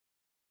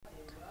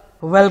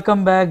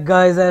Welcome back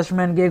guys,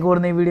 एशमैन के एक और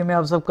नई वीडियो में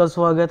आप सबका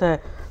स्वागत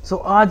है।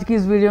 आज की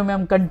इस वीडियो में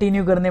हम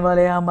कंटिन्यू करने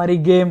वाले हैं हमारी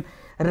गेम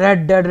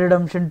रेड डेड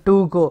रिडेम्पशन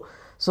 2 को।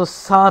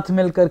 साथ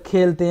मिलकर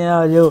खेलते हैं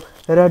आज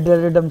रेड डेड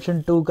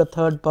रिडेम्पशन 2 का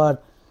थर्ड पार्ट।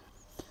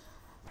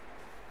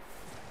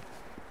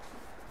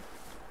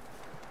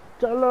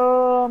 चलो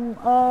हम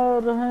आ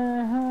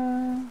रहे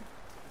हैं।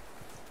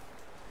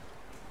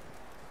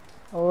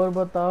 और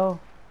बताओ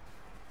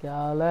क्या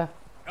हाल है?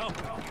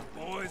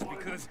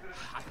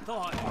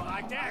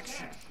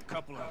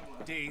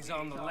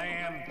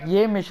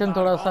 ये मिशन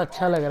थोड़ा सा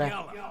अच्छा लग रहा है।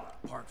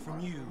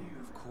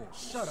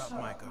 Shut up,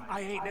 Micah.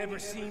 I ain't never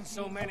seen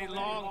so many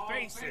long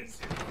faces.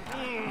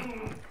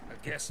 I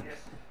guess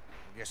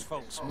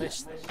folks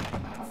miss this.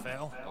 I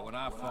fell, but when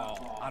I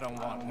fall, I don't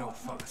want no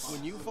fuss.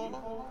 When you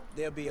fall,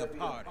 there'll be a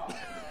party.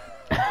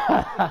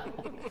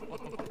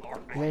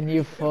 When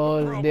you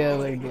fall, there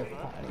will be a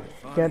party.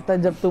 कहता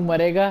जब तू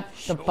मरेगा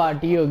तब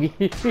party होगी।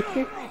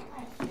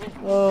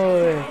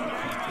 ओए।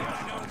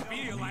 Don't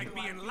feel like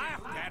being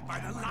laughed at by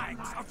the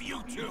likes of you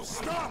two.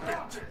 Stop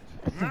it!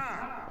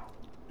 Now!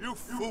 You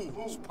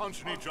fools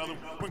punching each other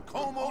when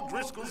Como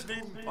Driscoll's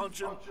needing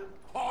punching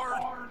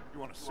hard. You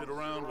want to sit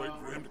around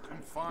waiting for him to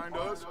come find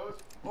us?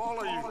 All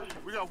of you,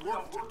 we got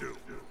work to do.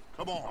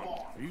 Come on.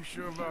 Are you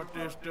sure about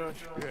this,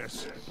 Dutch? Yes.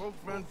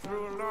 Folks been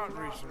through a lot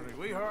recently.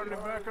 We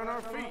hardly back on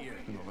our feet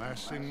yet. And the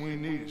last thing we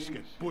need is to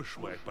get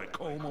bushwhacked by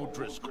Como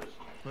Driscoll.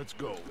 Let's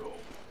go.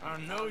 I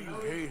know you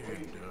hate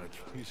him, Dutch.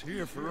 He's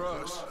here for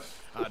us.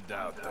 I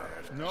doubt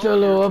that. No,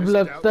 चलो you're अब just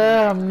लगता है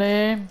doubting me. हमने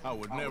I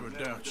would never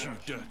doubt you,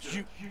 Dutch.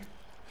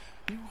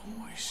 You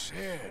always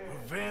said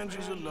revenge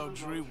is a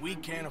luxury we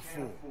can't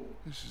afford.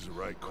 This is the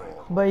right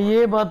call. भाई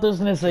ये बात तो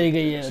उसने सही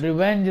कही है।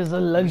 Revenge is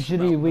a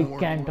luxury we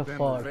can't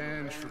afford.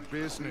 Revenge for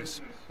business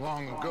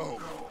long ago.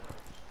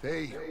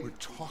 They were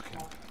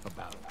talking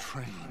about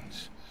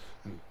trains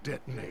and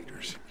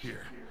detonators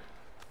here.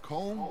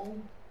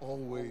 Combe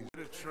always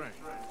The train.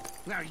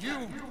 Now you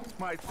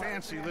might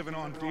fancy living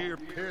on deer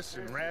piss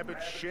and rabbit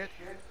shit.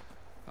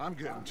 I'm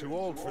getting too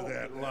old for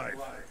that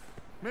life.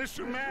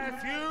 Mr.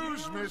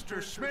 Matthews, Mr.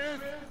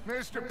 Smith,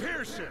 Mr.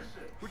 Pearson,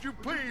 would you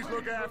please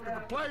look after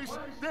the place?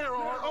 There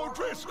are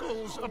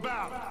O'Driscolls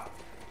about.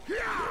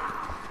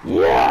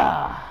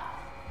 Yeah!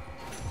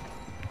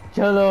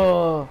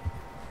 चलो।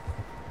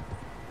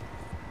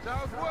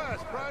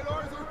 Southwest, right,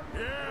 Arthur?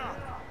 Yeah.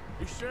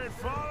 He said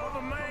follow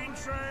the main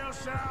trail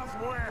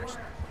southwest.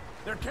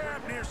 They're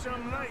camped near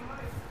some lake.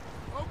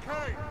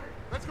 Okay,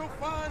 let's go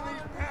find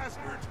these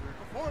bastards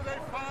before they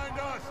find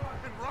us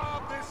and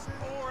rob this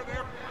store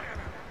they're planning.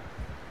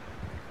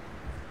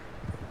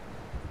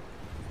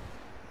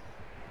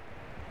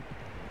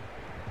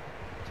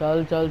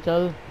 चल चल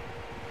चल।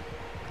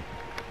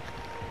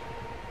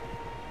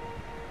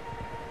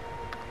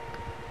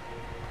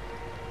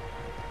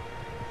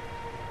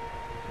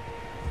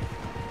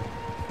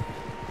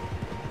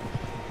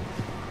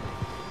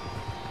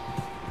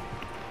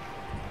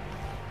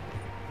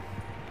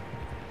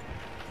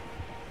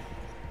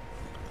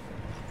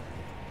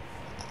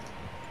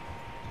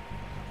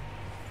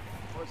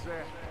 What's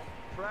that?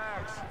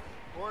 Tracks.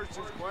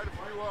 Horses, quite a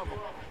few of them.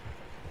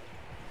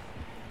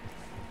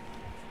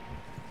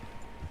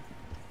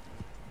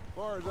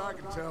 As far as I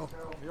can tell,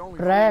 the only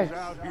Tracks.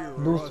 things out here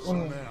are Dus us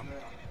and them.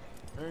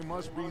 They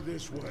must be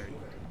this way.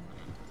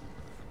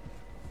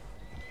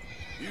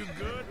 You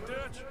good,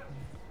 Dutch?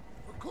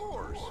 Of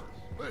course.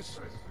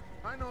 Listen,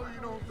 I know you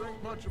don't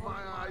think much of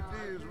my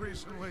ideas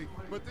recently,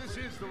 but this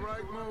is the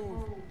right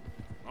move.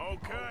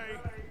 Okay.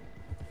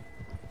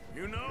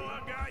 You know I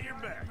got your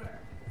back.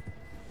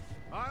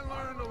 I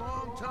learned a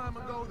long time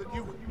ago that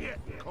you hit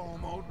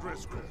Como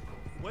Driscoll.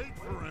 Wait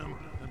for him,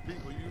 and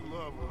people you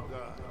love will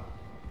die.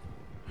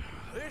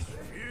 This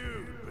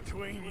feud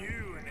between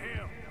you and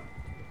him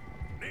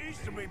needs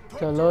to be put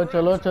चलो to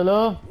चलो rest चलो।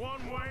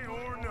 one way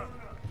or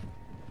another.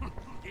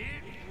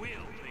 It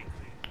will be.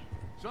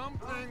 Some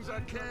things I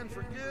can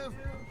forgive,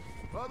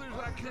 others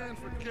I can't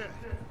forget.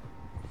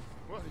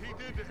 What he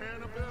did to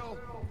Annabelle,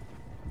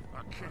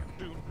 I can't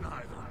do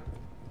neither.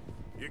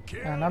 You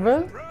killed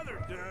Annabelle? his brother,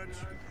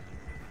 Dutch.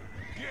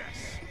 Yes,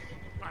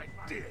 I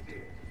did.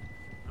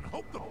 And I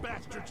hope the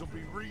bastards will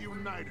be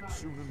reunited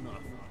soon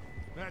enough.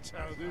 That's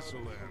how this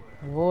will end.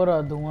 वो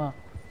रहा धुआं।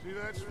 See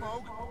that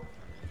smoke?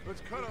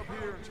 Let's cut up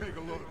here and take a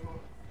look.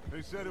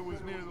 They said it was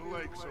near the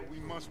lake, so we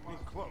must be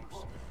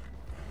close.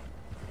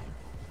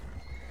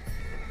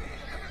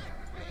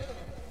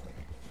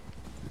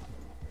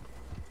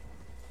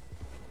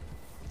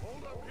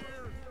 Hold up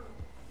here.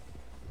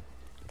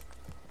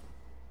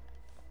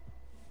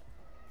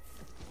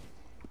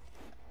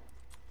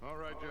 All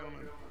right,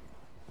 gentlemen.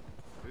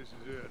 This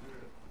is it.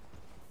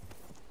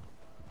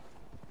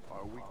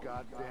 Are we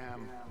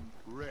goddamn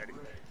ready?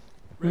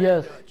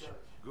 Yes.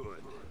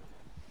 Good.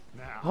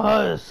 Now,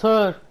 हाँ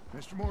sir.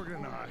 Mr. Morgan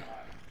and I,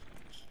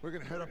 we're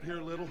gonna head up here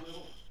a little,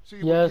 see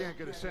if Yes. we can't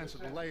get a sense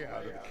of the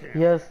layout of the camp.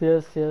 Yes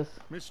yes yes.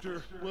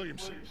 Mr.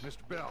 Williamson,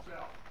 Mr. Bell,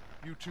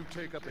 you two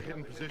take up a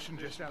hidden position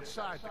just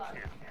outside the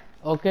camp.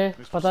 Okay,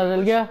 Mr. पता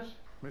चल Silas, गया?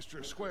 Mr.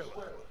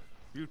 Escuela,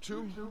 you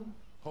two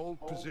Hold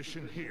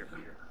position here.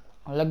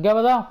 लग गया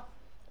पता?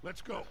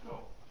 Let's go.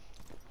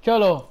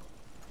 चलो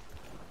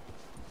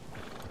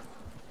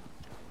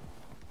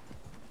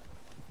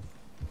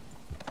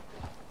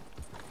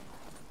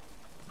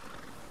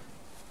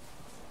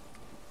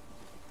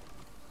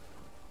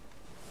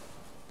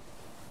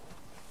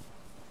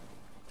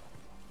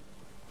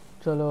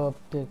चलो अब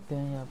देखते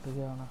हैं यहाँ पे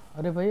क्या होना।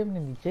 अरे भाई अपने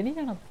नीचे नहीं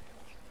जाना?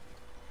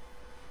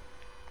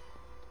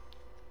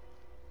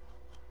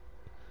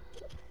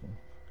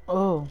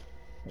 ओह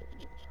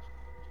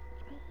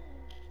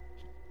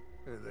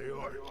There they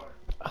are.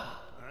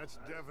 That's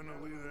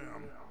definitely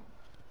them.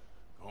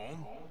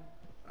 Home?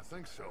 I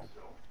think so.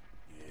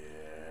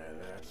 Yeah,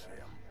 that's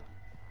him.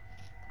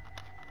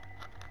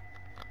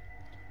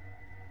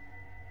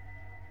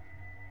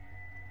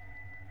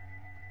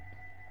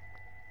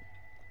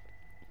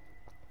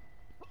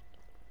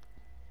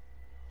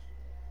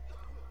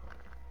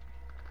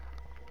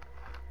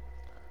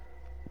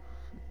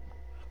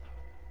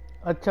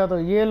 अच्छा तो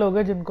ये लोग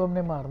हैं जिनको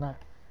हमने मारना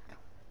है।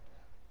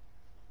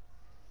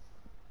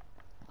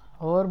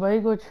 और भाई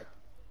कुछ?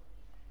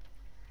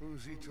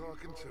 Who's he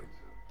talking to?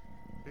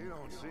 He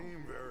don't seem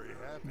very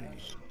happy.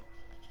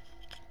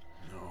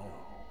 No.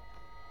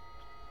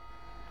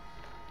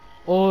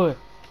 ओए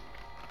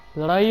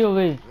लड़ाई हो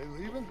गई। They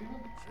leaving?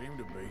 Seem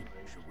to be.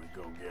 Should we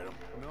go get him?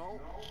 No.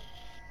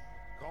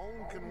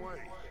 Cone can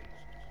wait.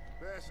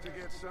 Best to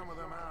get some of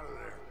them out of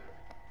there.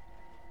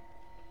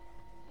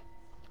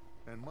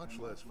 And much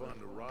less fun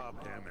to rob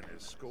him and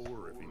his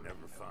score if he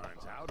never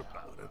finds out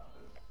about it.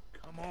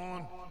 Come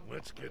on,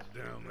 let's get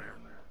down there.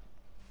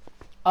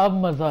 अब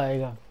मजा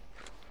आएगा।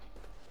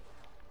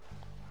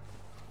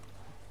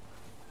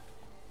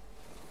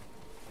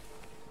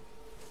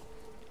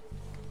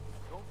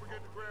 Don't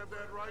forget to grab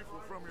that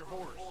rifle from your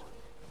horse.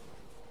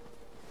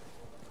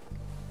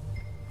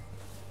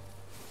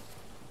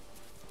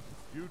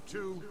 You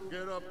two,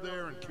 get up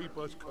there and keep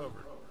us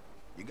covered.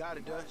 You got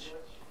it, Dutch.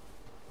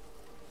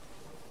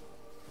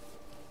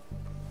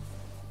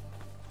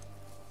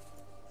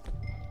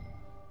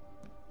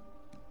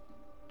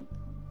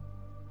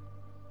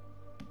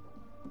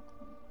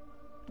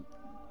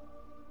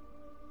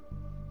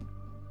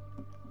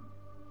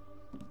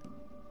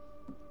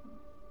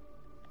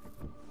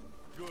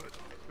 Good.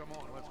 Come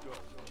on, let's go.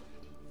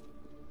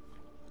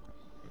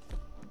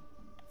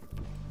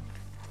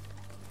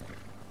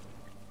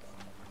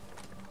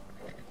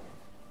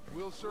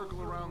 We'll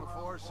circle around the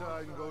far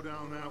side and go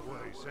down that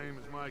way, same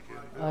as Mike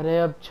did. अरे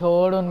अब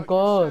छोड़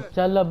उनको,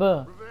 चल अब।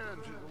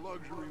 Revenge is a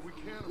luxury we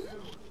can't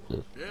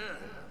afford. Yeah,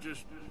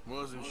 just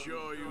wasn't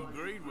sure you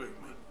agreed with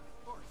me.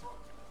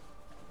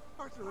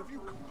 Arthur, have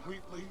you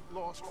completely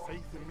lost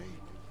faith in me?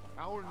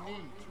 Our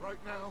needs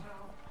right now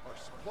are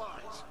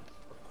supplies,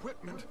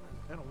 equipment,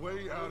 and a way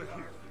out of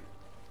here.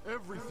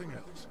 Everything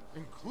else,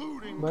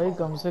 including भाई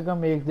कम से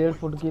कम 1-1.5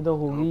 foot की तो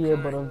होगी ये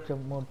बर्फ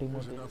जब मोटी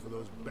There's मोटी। enough of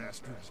those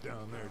bastards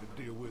down there to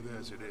deal with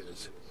as it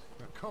is.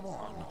 Now come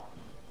on.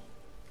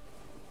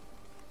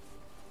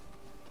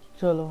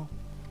 चलो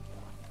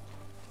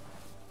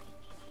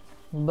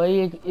भाई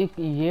एक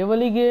ये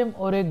वाली गेम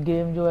और एक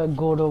गेम जो है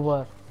गॉड ऑफ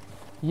वार,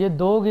 ये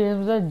दो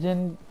गेम्स है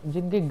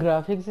जिनके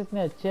ग्राफिक्स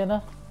इतने अच्छे हैं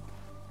ना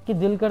कि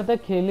दिल करता है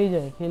खेल ही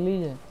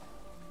जाए।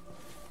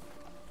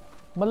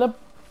 मतलब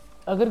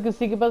अगर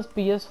किसी के पास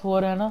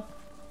PS4 है ना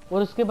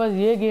और उसके पास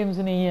ये गेम्स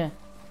नहीं है,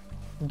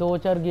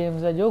 2-4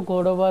 गेम्स है जो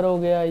गॉड ऑफ वार हो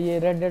गया, ये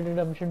रेड डेड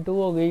रिडेम्पशन 2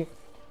 हो गई,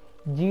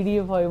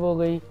 GTA 5 हो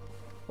गई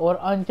और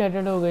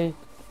अनचार्टेड हो गई,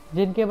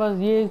 जिनके पास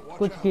ये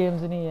कुछ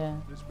गेम्स नहीं है,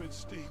 This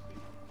bit's steep.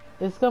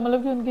 इसका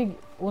मतलब कि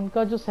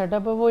उनका जो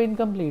सेटअप है वो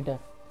इनकम्प्लीट है।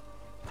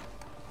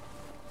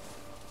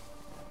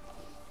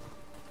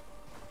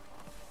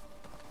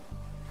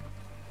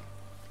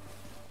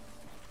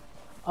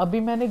 अभी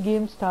मैंने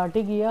गेम स्टार्ट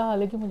ही किया,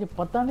 हालांकि मुझे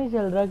पता नहीं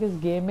चल रहा कि इस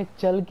गेम में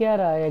चल क्या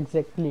रहा है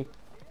एग्जैक्टली,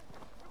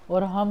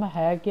 और हम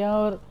है क्या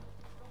और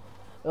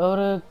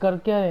कर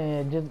क्या रहे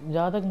हैं।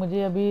 जहाँ तक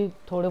मुझे अभी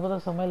थोड़े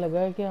बहुत समय लगा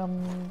है कि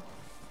हम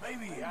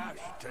Maybe I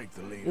should take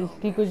the lead on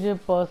इसकी this. कुछ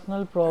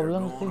पर्सनल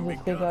प्रॉब्लम्स थी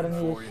जिसके कारण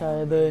ये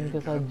शायद इनके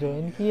साथ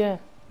ज्वाइन किया है।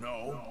 No,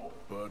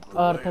 but the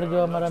Arthur way जो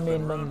I हमारा must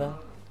मेन have बंदा run है।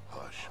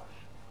 Hush.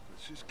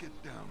 Let's just get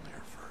down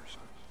there first.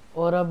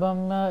 और अब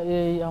हम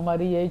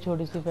हमारी यही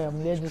छोटी सी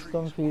फैमिली है जिसको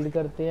हम फीड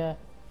करते हैं,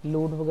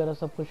 लूट वगैरह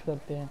सब कुछ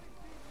करते हैं,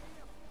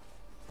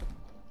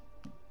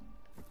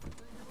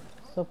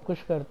 सब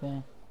कुछ करते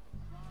हैं।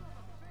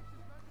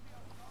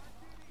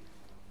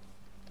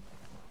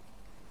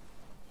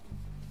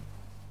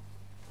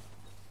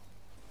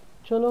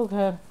 चलो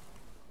खैर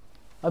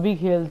अभी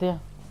खेलते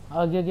हैं,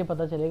 आगे आगे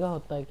पता चलेगा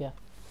होता है क्या।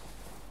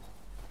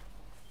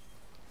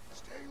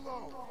 Stay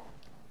low.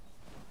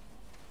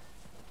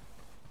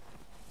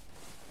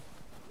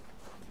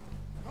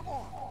 Come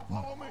on,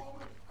 follow me.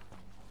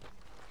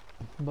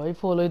 भाई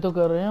फॉलो ही तो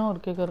कर रहे हैं, और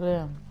क्या कर रहे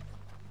हैं।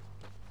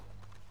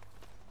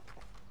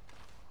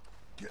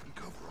 Get in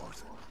cover,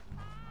 Arthur.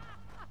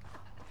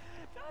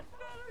 That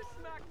feller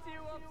smacked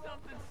you up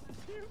something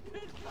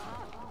stupid,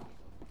 huh?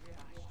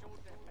 Yeah, I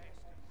showed that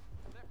bastard.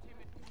 Left him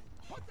in...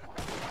 What the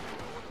hell?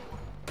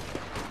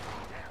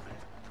 Damn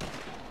it.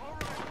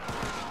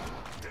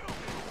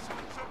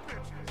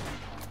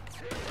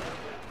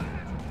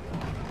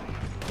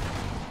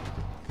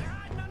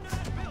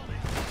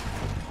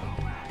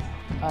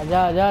 आजा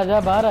आजा आजा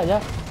बाहर आजा।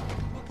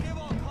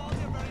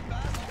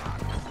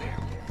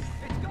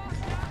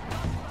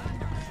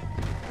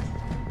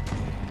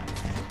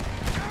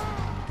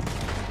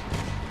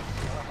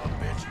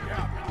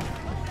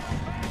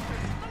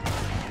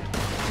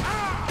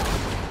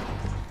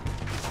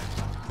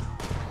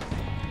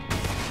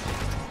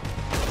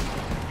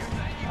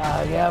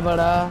 आ गया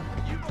बड़ा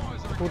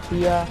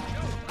कुटिया।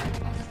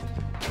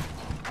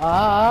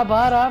 आ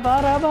बाहर आ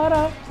बाहर आ बाहर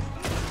आ।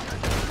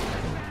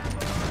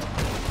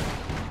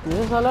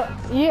 ये साला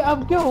ये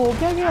अब क्या हो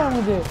क्या गया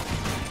मुझे।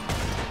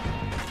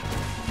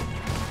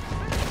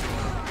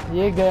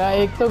 ये गया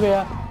एक तो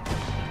गया।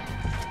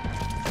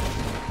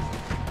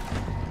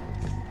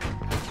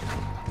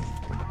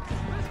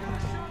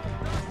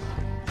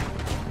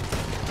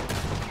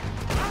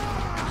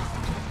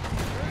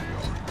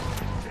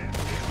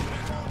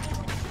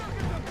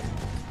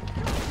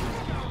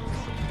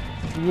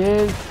 ये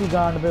इसकी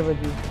गांड पे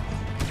बजी।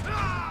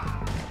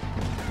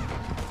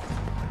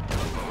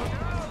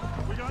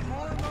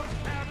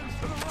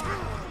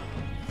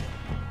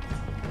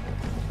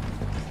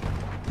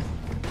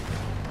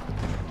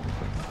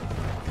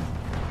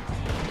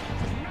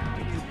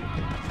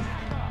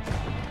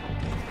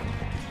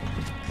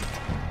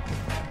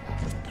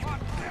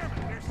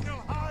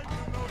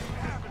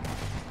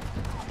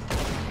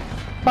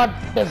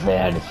 पट से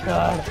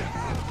हेडशॉट।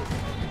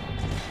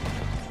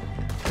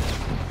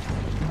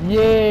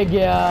 ये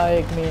गया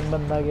एक मेन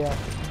बंदा गया।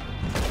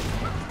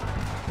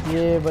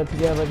 ये बच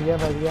गया बच गया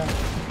बच गया।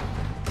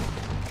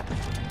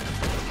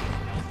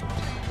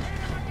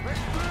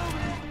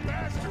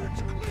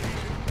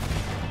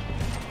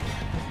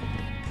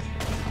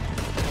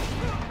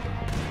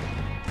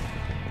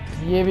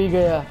 ये भी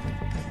गया।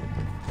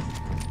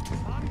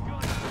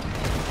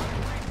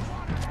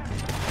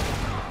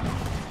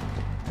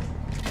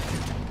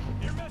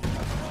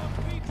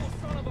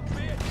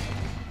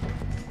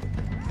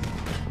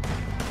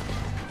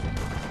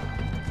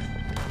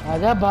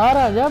 आजा बाहर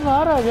आजा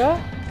बाहर आजा।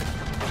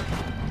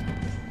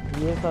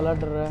 ये साला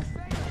डर रहा है।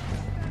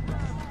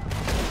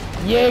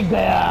 ये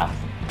गया।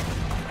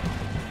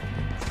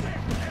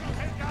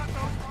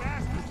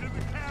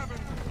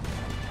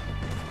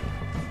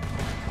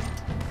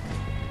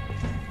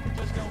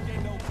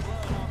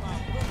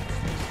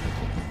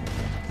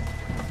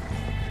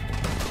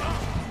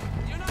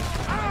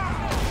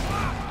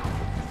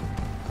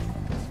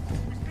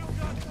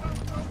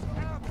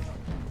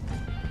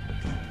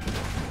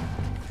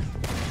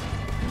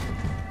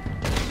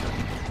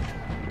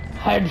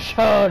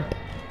 हेडशॉट।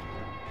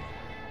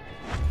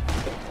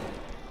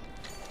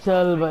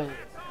 चल भाई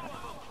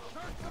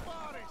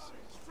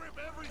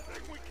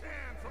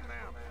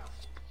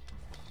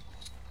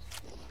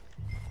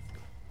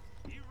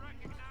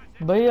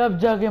भाई अब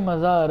जाके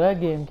मजा आ रहा है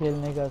गेम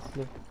खेलने का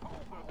असली।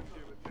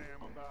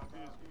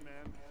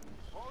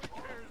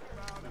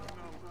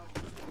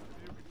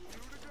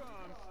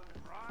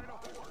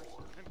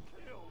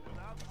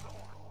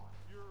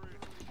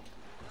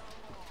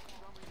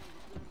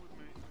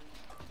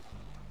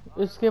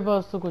 इसके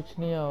पास तो कुछ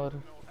नहीं है और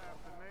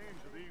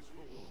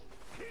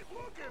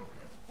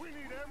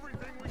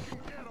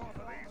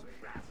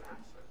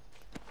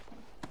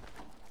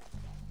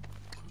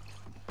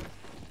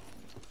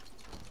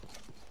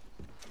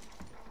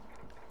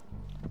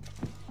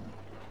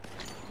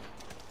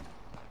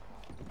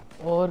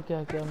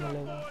क्या क्या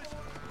मिलेगा।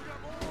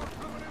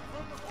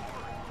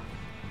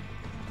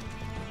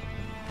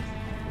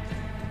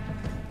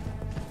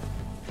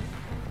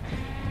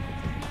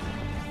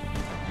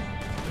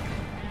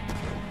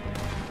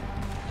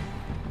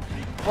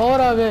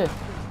 और आगे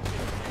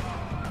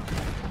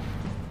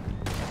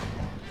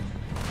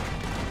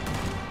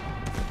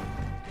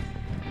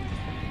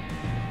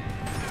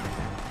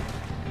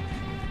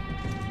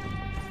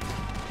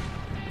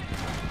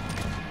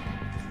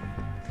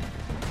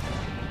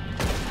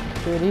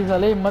तेरी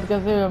साले हिम्मत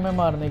कैसे है हमें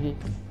मारने की।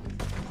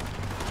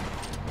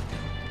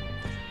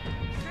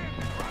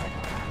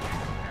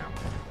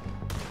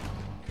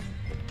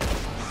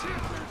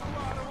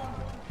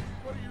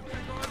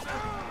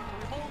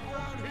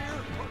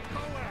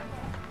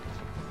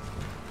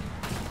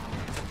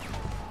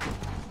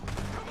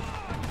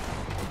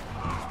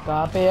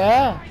 कहाँ पे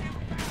है?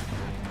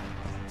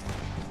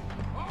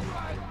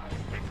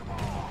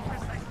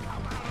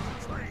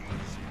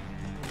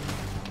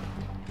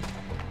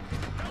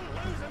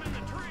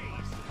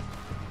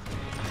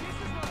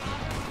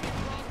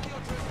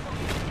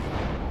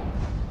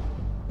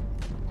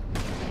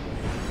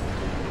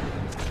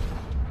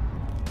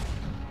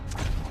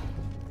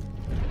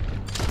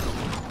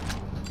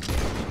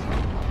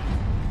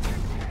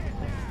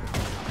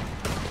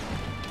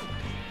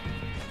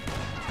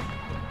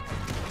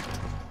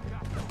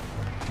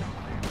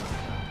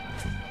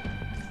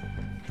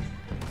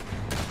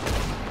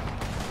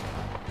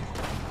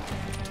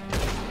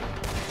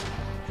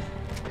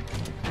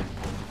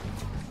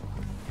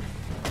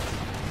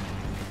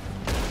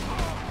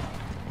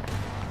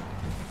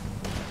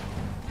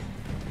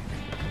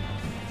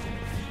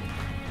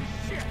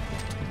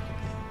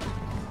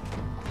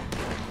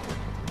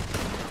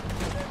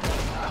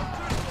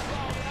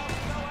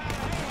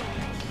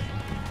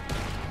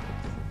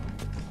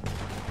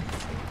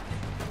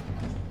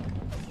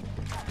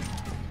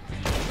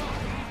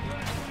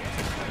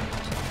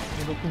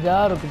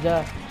 जा रुक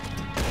जा।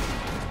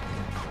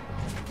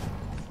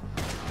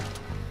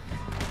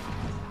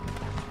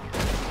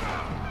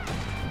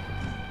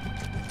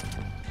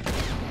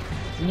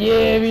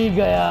 ये भी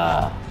गया।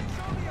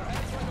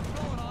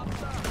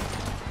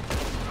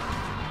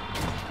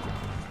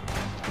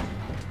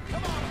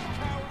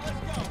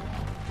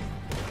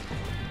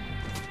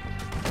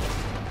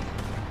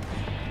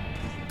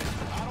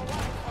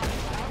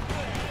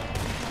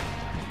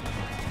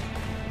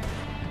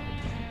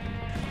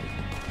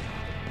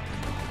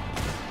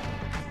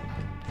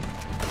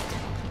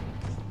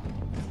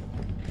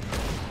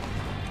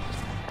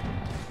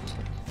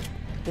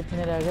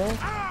 कितने रह गए?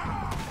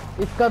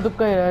 इक्का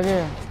दुक्का ही रह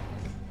गए।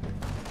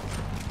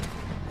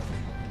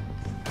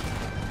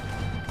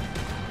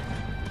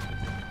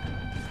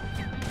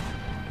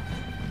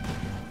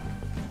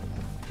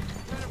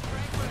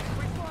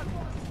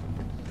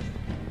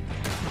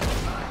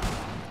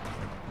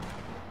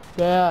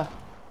 क्या?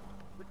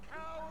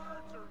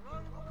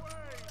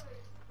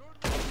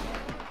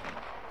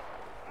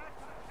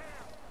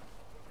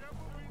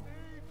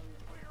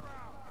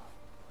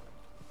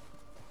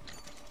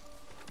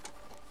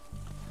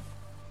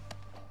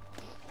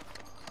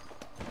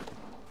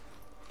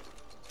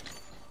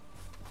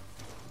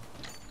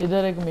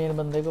 इधर एक मेन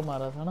बंदे को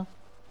मारा था ना।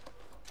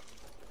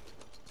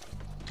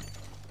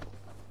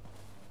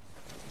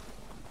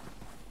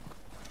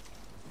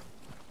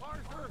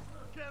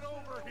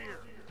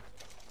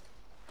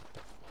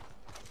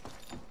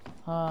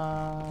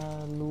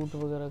 हाँ लूट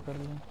वगैरह कर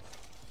लें।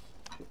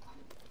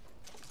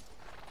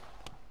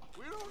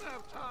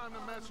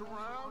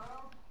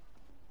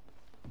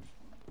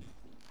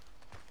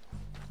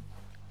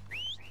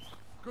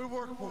 Good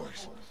work,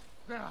 boys.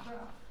 Now,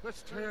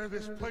 let's tear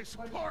this place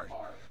apart.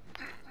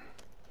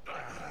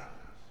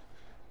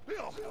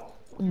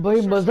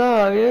 भाई मजा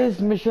आ गया इस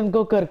मिशन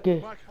को करके।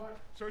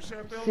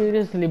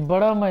 सीरियसली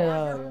बड़ा मजा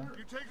आ गया।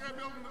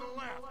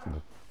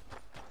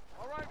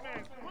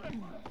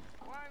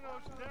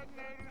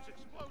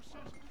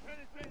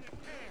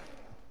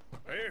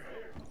 Here.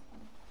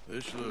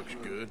 This looks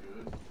good.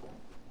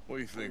 What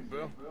do you think,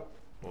 Bill?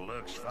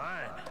 Looks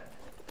fine.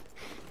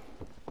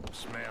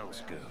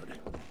 Smells good.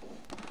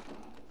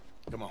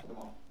 Come on.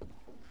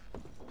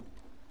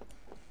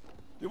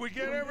 Did we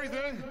get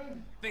everything?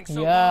 Think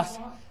so, Yeah. boss?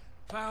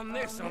 Found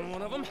this on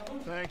one of them.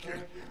 Thank you.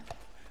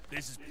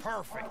 This is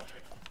perfect.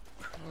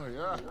 Oh,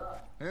 yeah.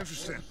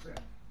 Interesting.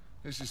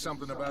 This is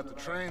something about the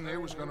train they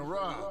was gonna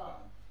rob.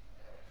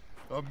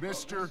 A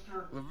Mr.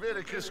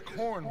 Leviticus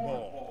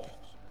Cornball.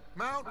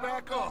 Mount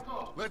back up.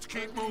 Let's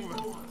keep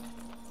moving.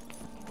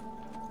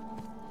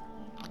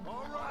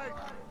 All right,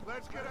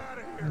 let's get out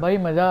of here. भाई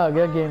मजा आ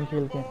गया game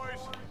खेल के।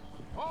 Boys,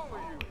 all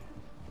of you.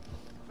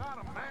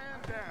 Not a man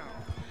down.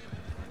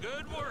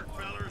 Good work,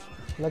 fellas.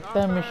 लगता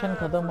है mission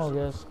खत्म हो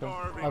गया इसका।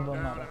 अब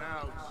हमारा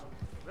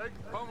They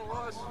can pummel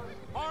us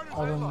hard as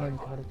अब they हमें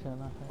like. घर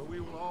जाना है। But we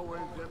will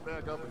always get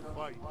back up and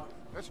fight.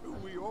 That's who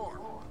we are.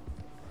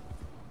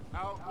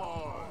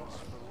 Outlaws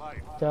for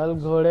life. चल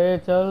घोड़े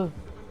चल।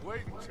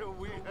 Wait until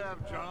we have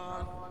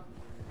John,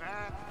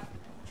 Matt,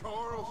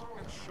 Charles,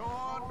 and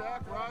Sean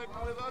back riding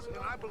with us, and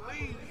I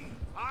believe,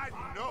 I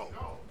know,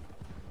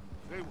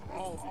 they will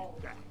all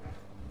be back.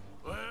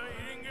 Well,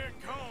 you didn't get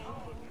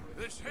cold.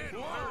 This hit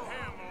hurt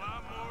him a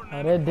lot more than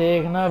अरे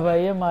देखना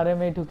भाई हमारे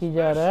में ठुकी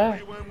जा रहा है।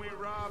 Especially when we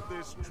rob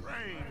this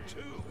train,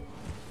 too.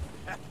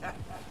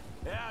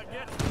 Yeah, I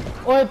get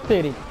it. ओए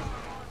तेरी।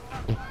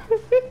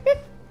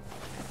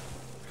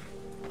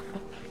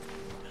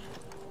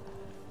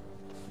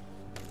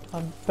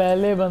 हम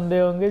पहले बंदे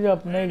होंगे जो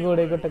अपने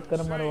घोड़े को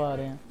टक्कर मरवा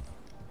रहे हैं।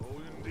 Oh,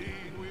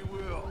 indeed we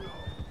will.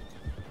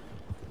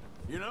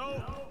 You know,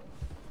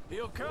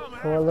 he'll come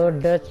Follow after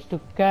us. Dutch to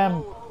camp.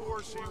 Oh, of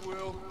course he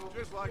will,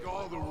 just like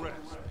all the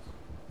rest.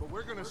 But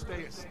we're gonna stay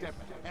a step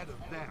ahead of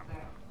them.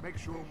 Make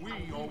sure we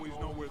always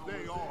know where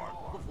they are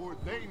before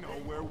they know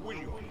where we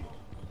are.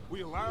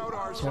 We allowed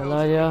ourselves to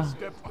Chala get ja. a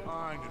step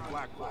behind in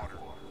Blackwater.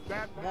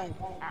 That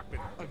won't happen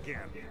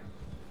again.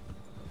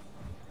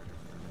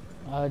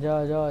 आजा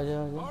आजा आजा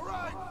आजा। All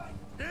right,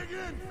 dig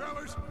in,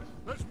 fellas.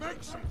 Let's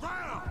make some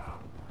ground.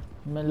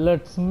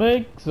 Let's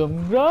make some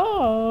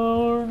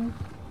ground.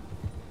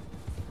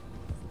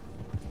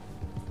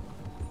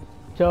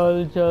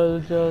 चल चल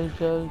चल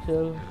चल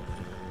चल।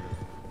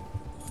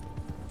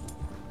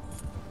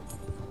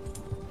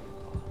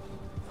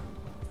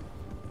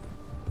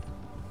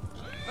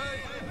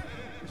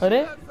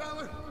 अरे That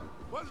fella,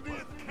 wasn't he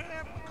at the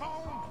camp,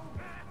 Colm?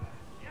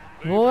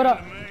 वो रहा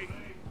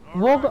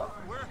वो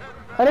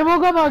अरे वो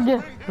कब आ गया?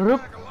 रुक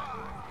Back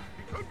alive.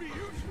 He could be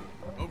useful.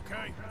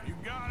 Okay, you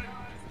got it.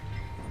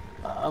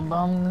 अब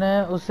हमने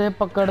उसे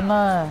पकड़ना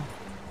है।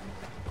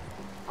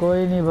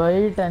 कोई नहीं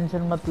भाई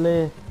टेंशन मत ले।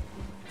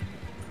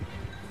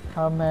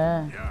 हम हैं।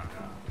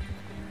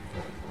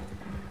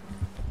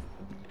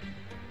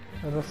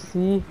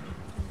 रस्सी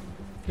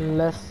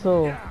लेसो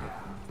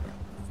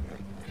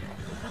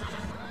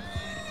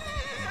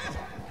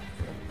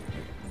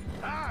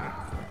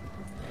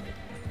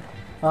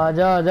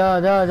आजा आजा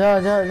आजा आजा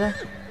आजा आजा।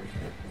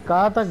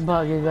 कहाँ तक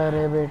भागेगा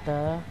रे बेटा?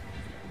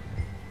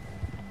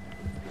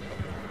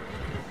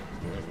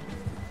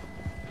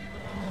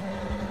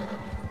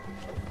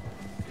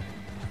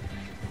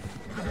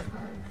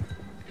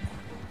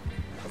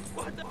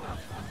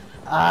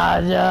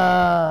 आजा।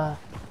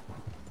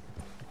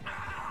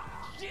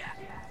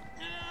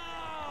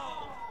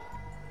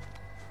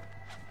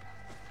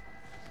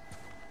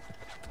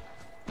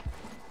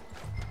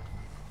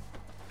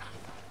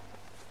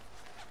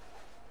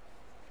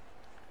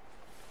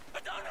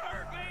 Don't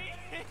hurt me!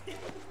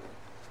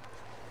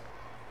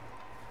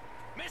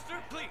 Mister,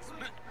 please.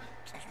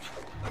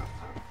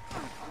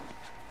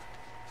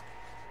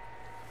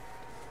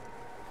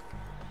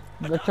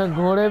 अच्छा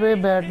घोड़े पे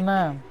बैठना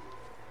है।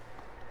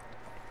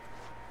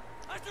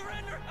 I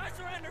surrender! I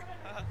surrender!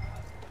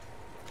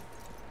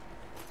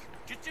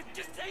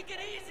 Just take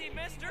it easy,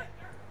 mister!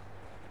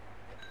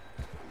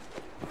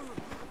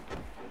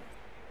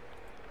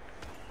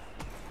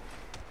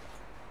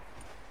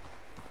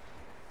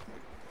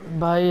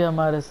 भाई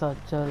हमारे साथ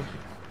चल।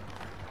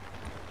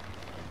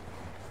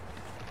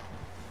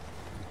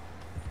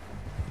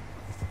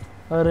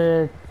 अरे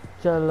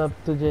चल अब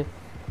तुझे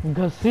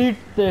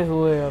घसीटते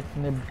हुए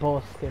अपने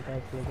बॉस के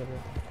पास लेकर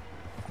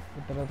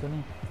उतरा तो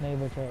नहीं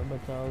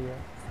बचाओ गया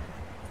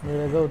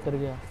मेरे को उतर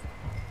गया।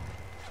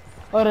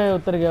 अरे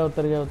उतर गया।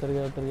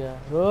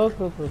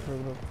 रुक रुक रुक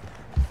रुक रुक।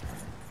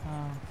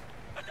 हाँ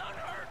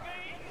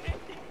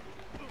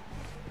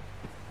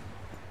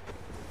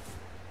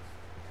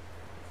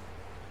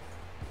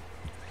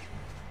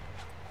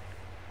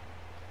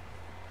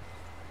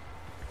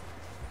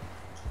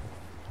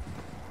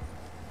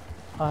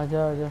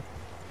आजा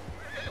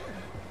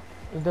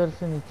इधर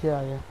से नीचे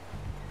आजा।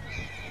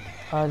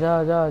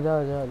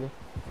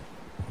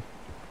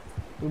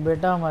 तू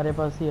बेटा हमारे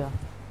पास ही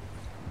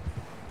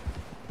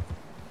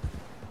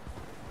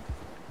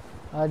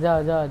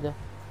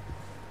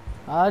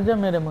आजा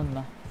मेरे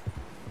मुन्ना।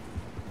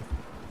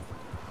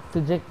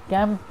 तुझे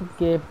कैंप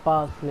के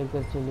पास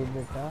लेकर चली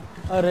बेटा।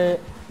 अरे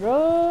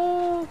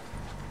रुक।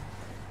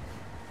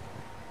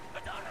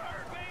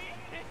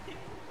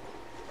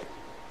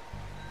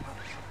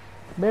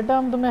 बेटा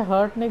हम तुम्हें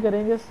हर्ट नहीं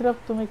करेंगे,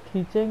 सिर्फ तुम्हें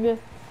खींचेंगे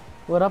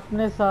और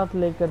अपने साथ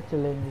लेकर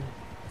चलेंगे।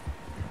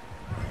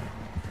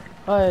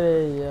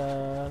 अरे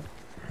यार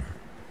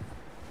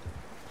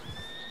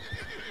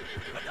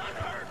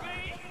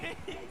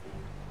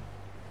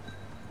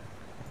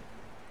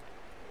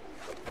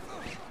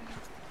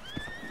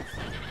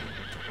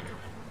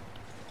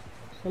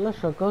चलो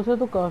शक्ल से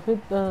तो काफी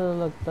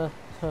लगता है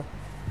अच्छा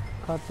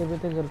खाते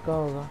पीते घर का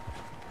होगा।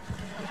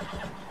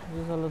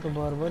 ये साला तो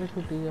बार बार ही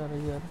छुट्टी जा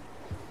रही है यार।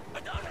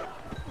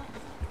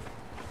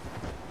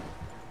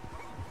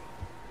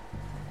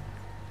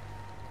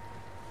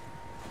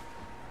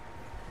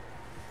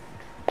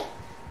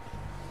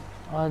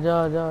 आजा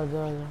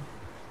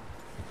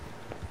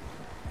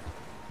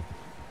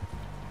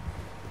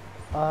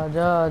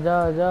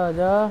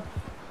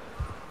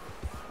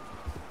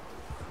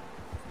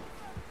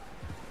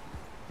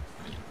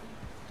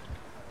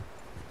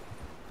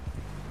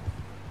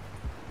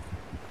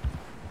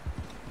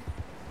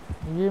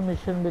ये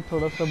मिशन भी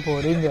थोड़ा सा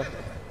बोरिंग है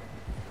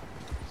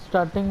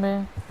स्टार्टिंग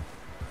में।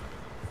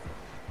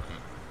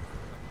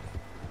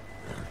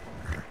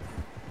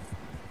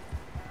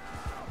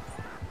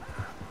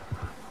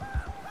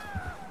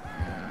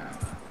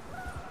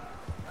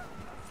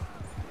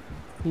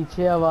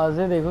 पीछे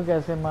आवाजें देखो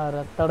कैसे मार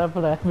रहा, तड़प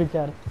रहा है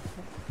बेचारा।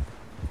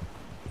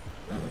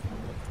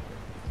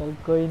 चल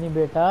कोई नहीं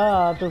बेटा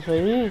आ तो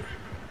सही।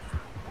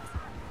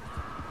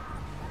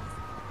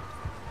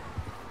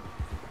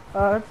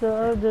 अच्छा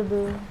जब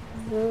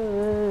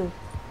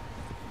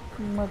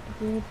मत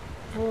की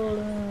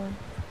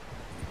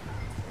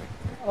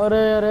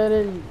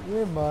अरे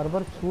ये बार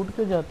बार छूट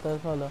के जाता है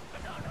साला।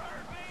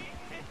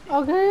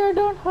 Okay I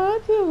don't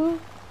hurt you.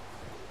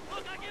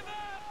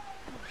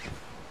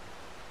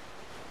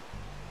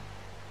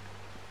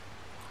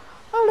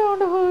 I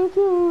don't hurt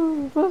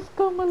you. Just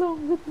come along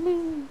with me.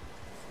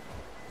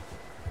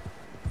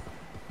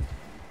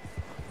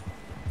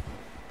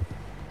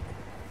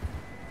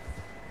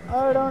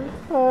 I don't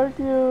hurt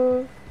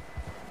you.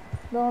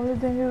 The only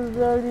thing is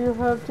that you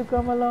have to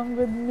come along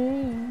with me.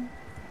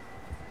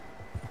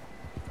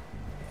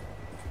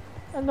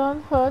 And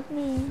don't hurt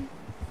me.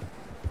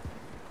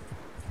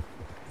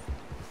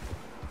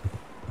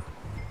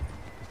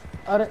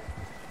 अरे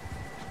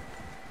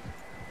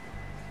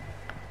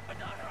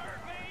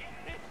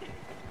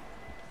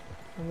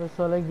अबे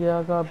साले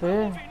गया कहाँ पे?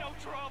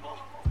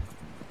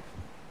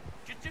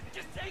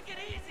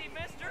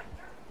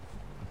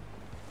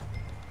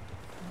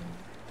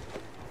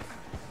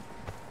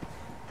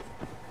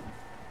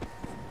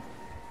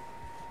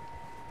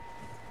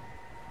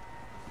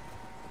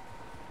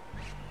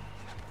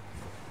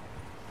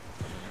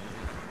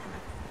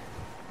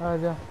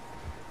 आजा।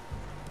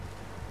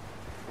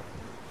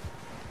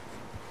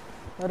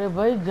 अरे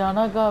भाई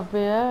जाना कहाँ पे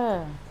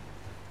है?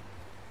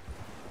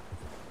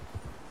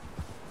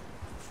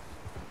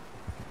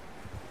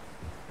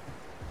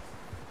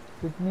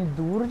 कितनी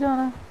दूर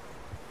जाना है?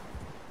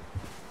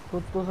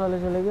 खुद तो साले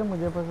चले गए,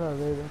 मुझे फंसा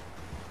गए इधर।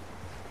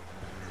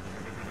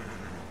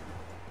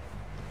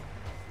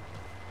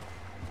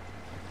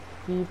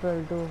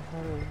 People to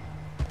hurry.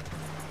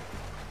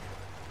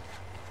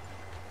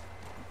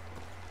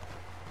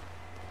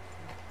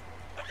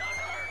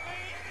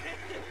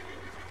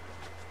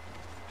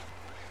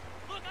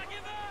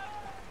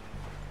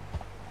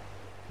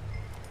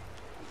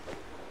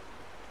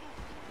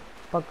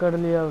 पकड़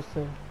लिया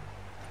उसे।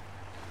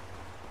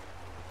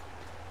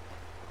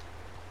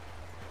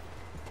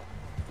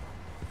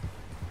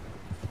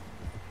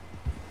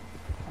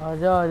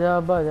 आजा आजा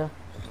अब आजा,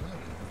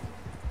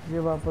 ये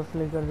वापस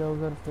लेकर जाओ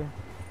घर पे।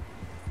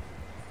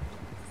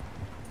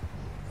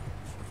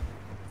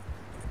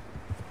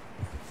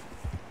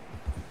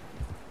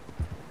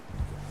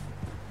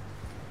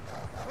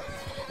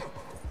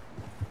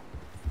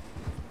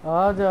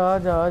 आजा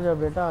आजा आजा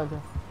बेटा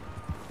आजा।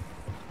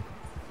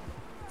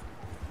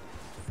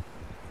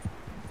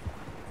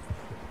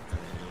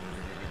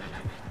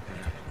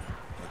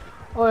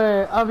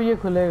 ओए अब ये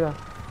खुलेगा।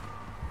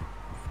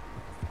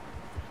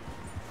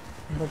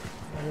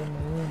 अरे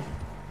नहीं,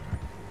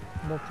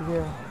 बच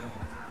गया।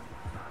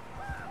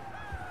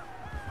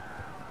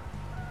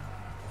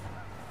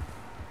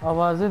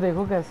 आवाजें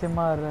देखो कैसे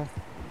मार रहा है।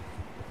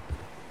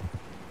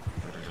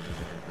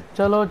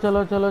 चलो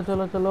चलो चलो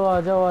चलो चलो, आ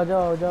जाओ आ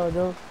जाओ आ जाओ आ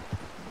जाओ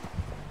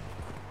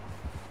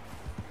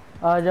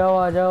आ जाओ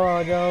आ जाओ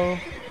आ जाओ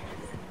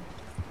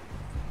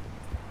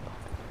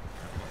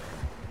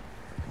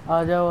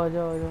आ जाओ आ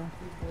जाओ आ जाओ।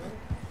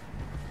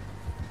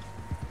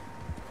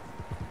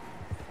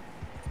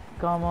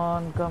 Come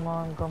on come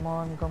on come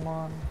on come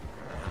on.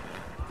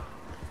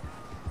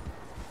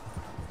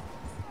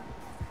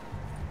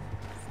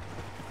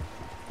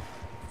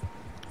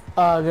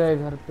 आ गए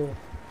घर पे।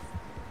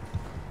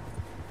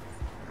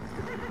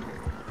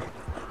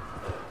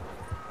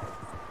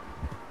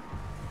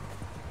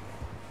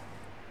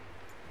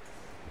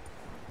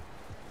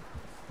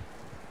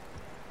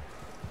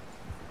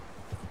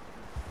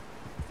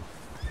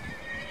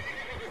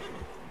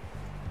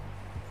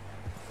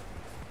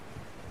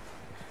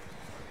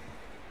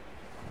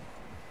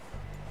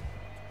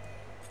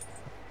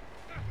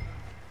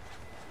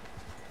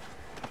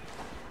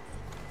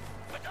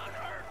 But don't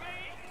hurt me!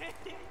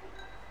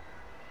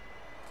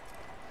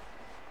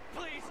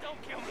 Please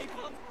don't kill me,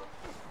 Plum.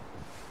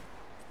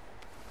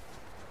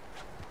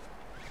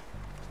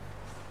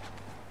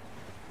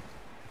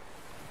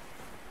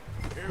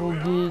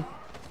 होगी।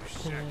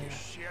 Sack of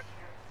shit.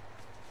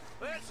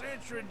 Let's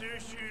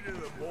introduce you to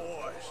the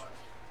boys.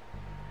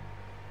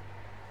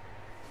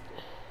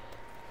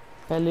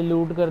 पहले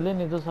लूट कर ले,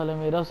 नहीं तो साले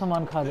मेरा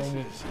सामान खा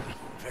जाएंगे। This is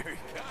very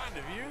kind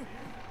of you.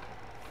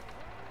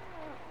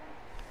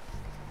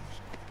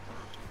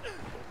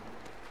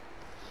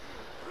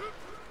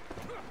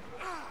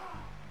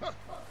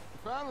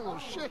 Found a little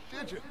shit,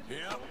 did you?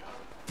 Yep,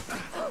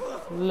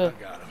 ले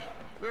got him.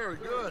 Very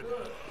good.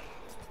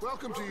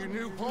 Welcome to your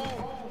new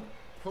home.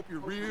 Hope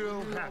you're real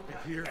happy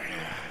here.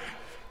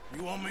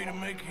 You want me to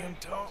make him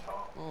talk?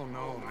 Oh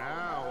no,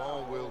 now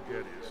all we'll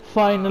get is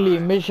finally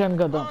mission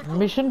खत्म।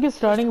 Mission की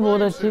starting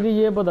बहुत अच्छी थी,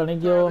 ये पता नहीं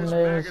क्यों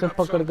हमने उसे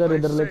पकड़ कर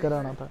इधर लेकर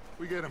आना था।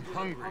 we get him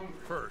hungry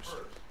first.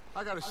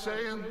 I got a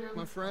saying,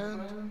 my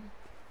friend.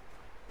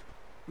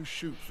 We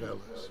shoot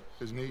fellas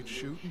as need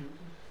shooting,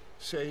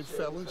 save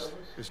fellas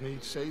as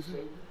need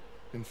saving,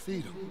 and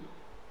feed them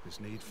as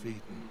need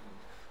feeding.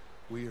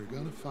 We are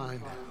gonna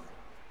find out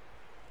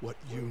what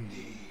you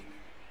need.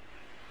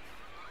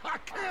 I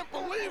can't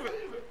believe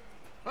it!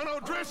 An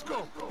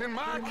O'Driscoll in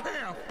my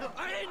camp!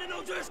 I ain't an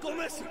O'Driscoll,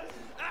 mister!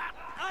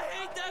 I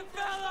hate that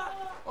fella!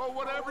 Oh,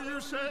 whatever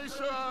you say,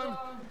 son.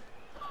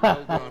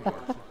 Well done,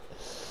 Arthur.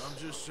 I'm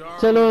just sorry.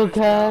 चलो we missed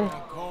खैर, out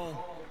on Cole.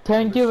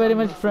 Thank you very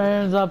much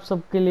friends आप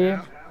सबके लिए। I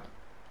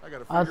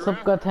gotta आज figure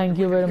सबका out thank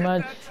you if we very can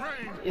much get that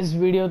train. इस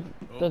video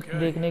तक Okay.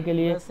 देखने के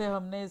लिए। वैसे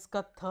हमने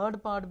इसका थर्ड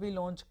पार्ट भी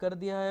लॉन्च कर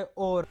दिया है,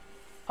 और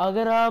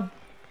अगर आप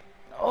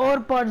और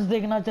पार्ट्स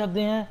देखना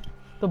चाहते हैं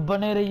तो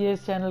बने रहिए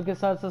इस चैनल के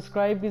साथ,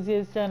 सब्सक्राइब कीजिए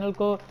इस चैनल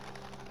को,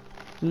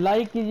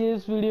 लाइक कीजिए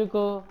इस वीडियो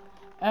को,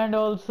 एंड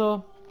ऑल्सो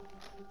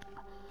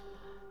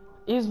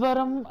इस बार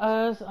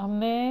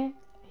हमने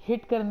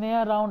हिट करने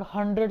हैं around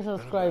 100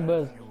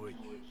 subscribers,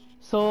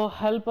 so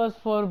help us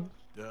for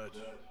Dutch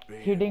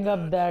being hitting up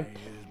Dutch, that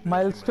he is busy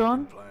milestone.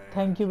 making plans.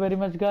 Thank you very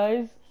much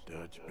guys.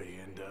 Dutch being